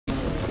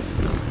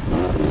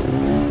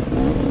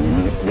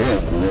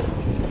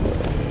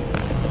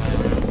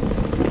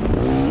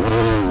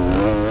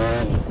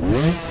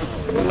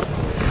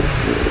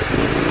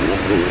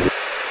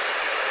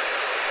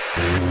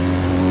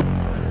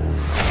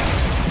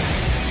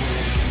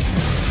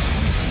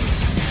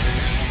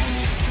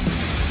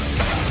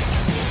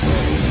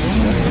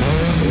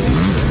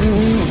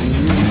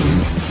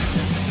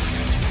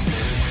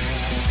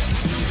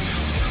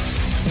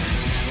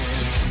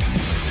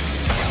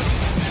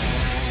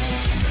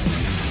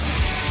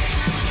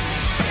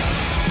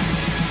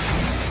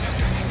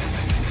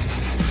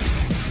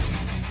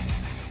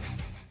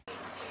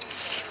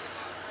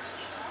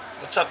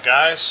What's up,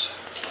 guys?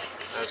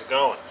 How's it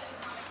going?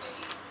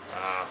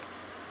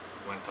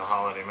 Went to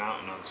Holiday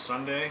Mountain on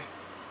Sunday.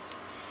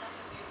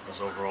 It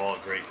was overall a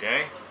great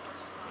day.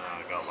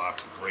 Got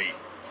lots of great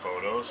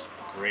photos,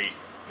 great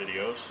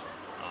videos.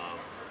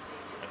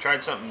 I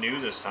tried something new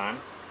this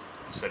time.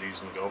 Instead of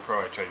using the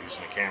GoPro, I tried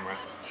using a camera.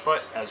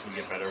 But as we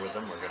get better with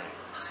them, we're going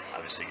to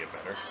obviously get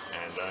better.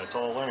 And it's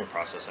all a learning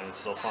process, and it's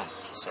still fun.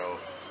 So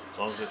as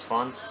long as it's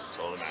fun, it's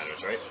all that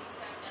matters, right?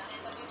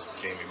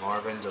 Jamie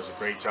Marvin does a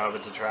great job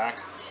at the track.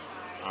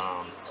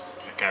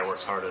 That guy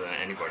works harder than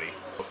anybody.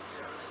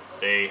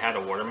 They had a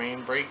water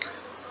main break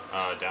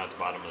down at the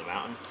bottom of the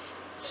mountain,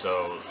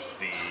 so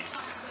the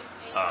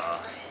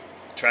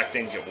track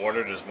didn't get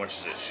watered as much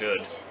as it should.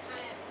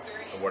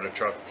 The water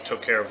truck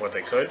took care of what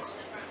they could.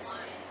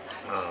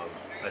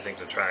 I think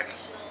the track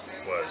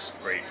was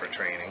great for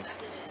training.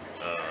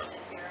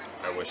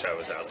 I wish I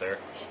was out there,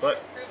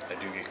 but I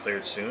do get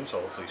cleared soon, so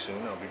hopefully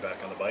soon I'll be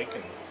back on the bike,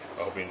 and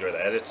I hope you enjoy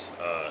the edits.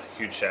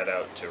 Huge shout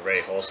out to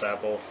Ray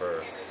Holsapple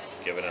for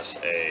giving us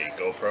a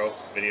GoPro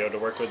video to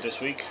work with this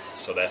week,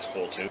 so that's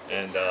cool too.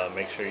 And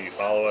make sure you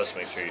follow us,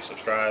 make sure you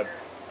subscribe.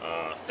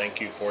 Thank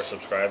you for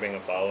subscribing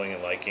and following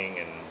and liking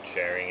and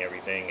sharing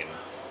everything and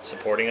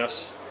supporting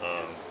us.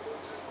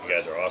 You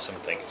guys are awesome.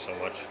 Thank you so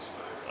much.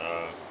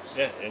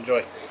 Yeah,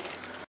 enjoy.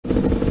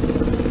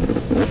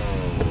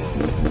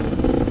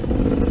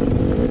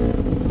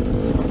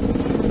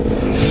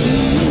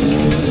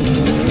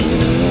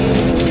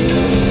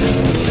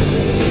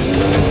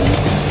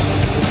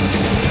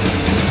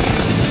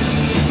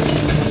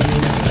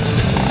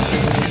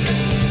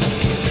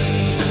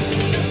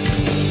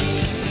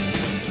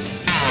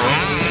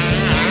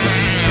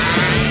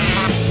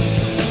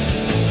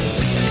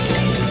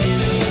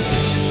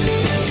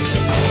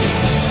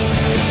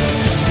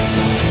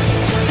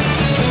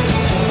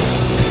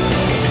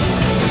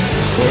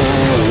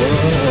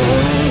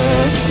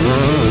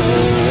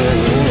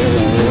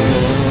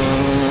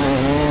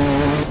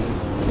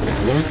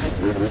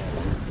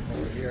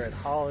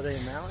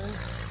 Holiday Mountain.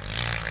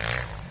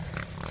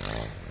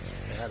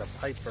 They had a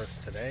pipe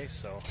burst today,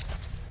 so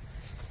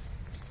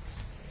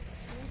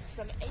need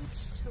some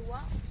H2O.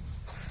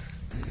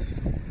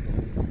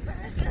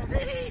 Where's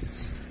the H?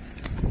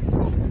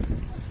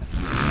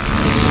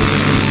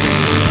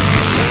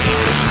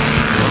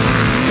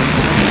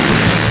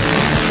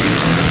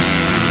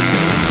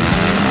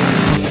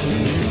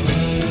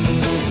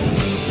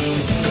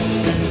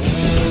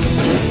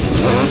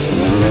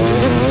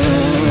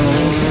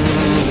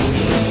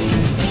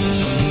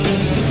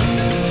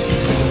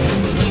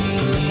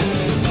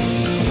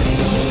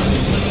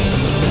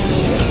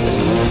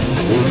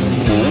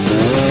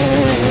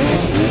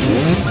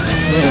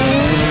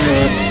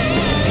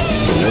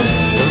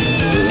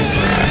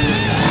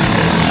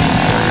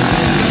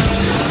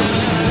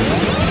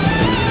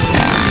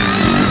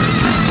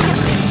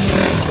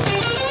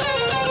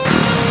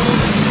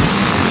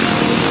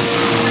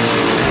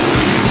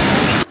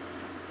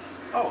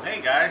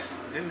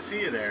 didn't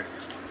see you there.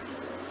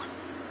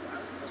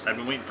 So I've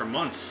been waiting for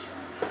months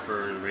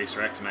for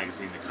Racer X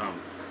magazine to come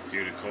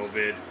due to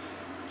COVID,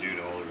 due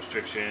to all the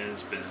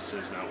restrictions,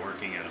 businesses not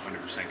working at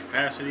 100%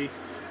 capacity.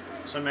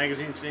 Some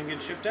magazines didn't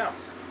get shipped out.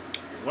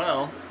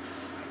 Well,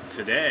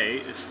 today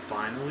is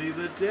finally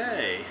the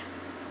day.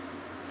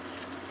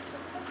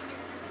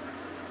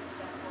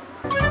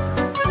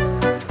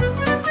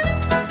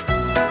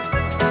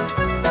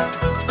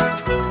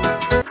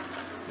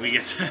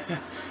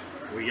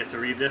 We get to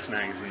read this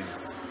magazine.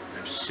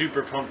 I'm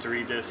super pumped to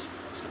read this.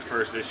 It's the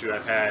first issue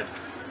I've had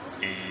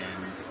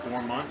in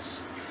 4 months.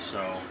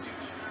 So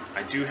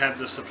I do have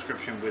the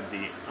subscription with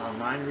the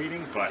online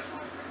reading, but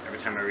every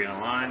time I read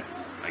online,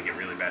 I get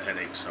really bad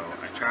headaches. So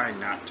I try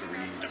not to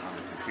read on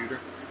the computer.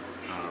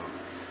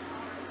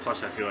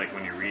 Plus I feel like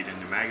when you read in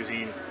the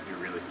magazine, you're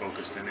really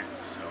focused in it.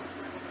 So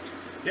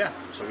yeah,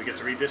 so we get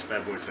to read this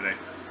bad boy today.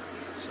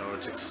 So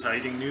it's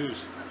exciting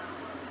news.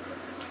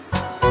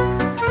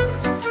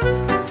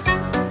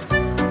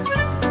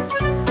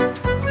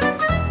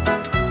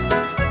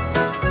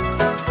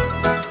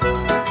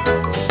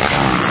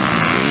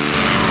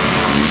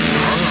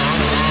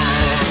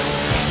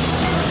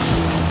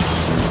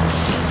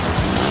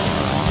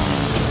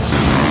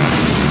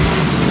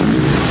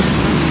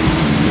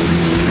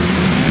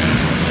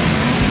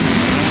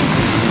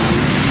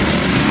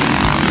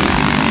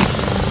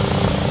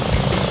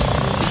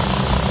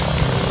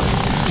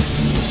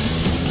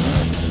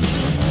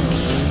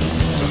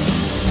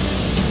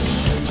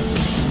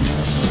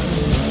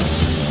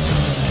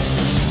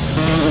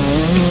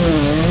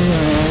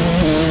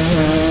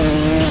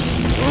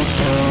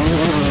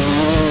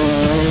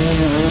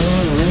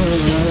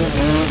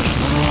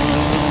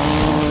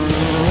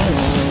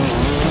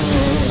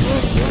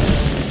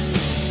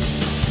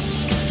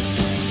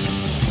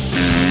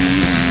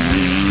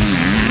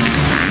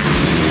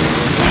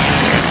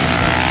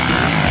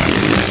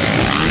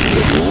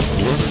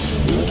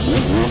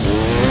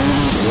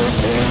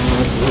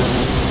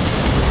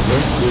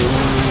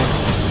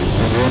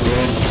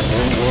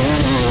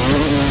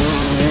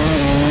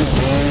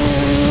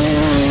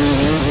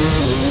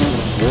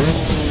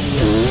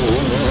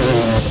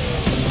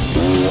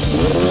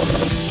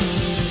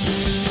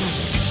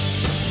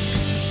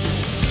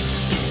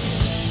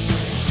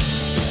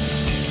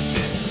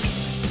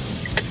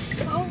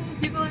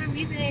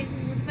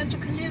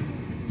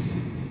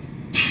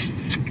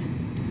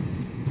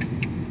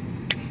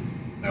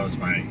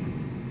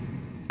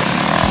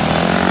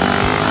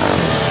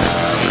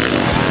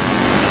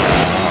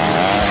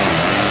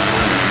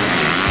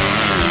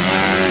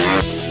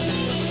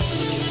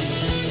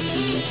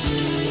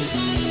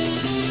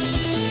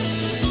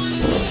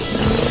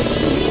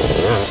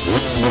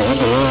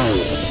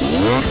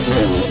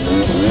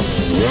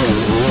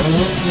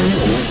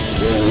 Bye.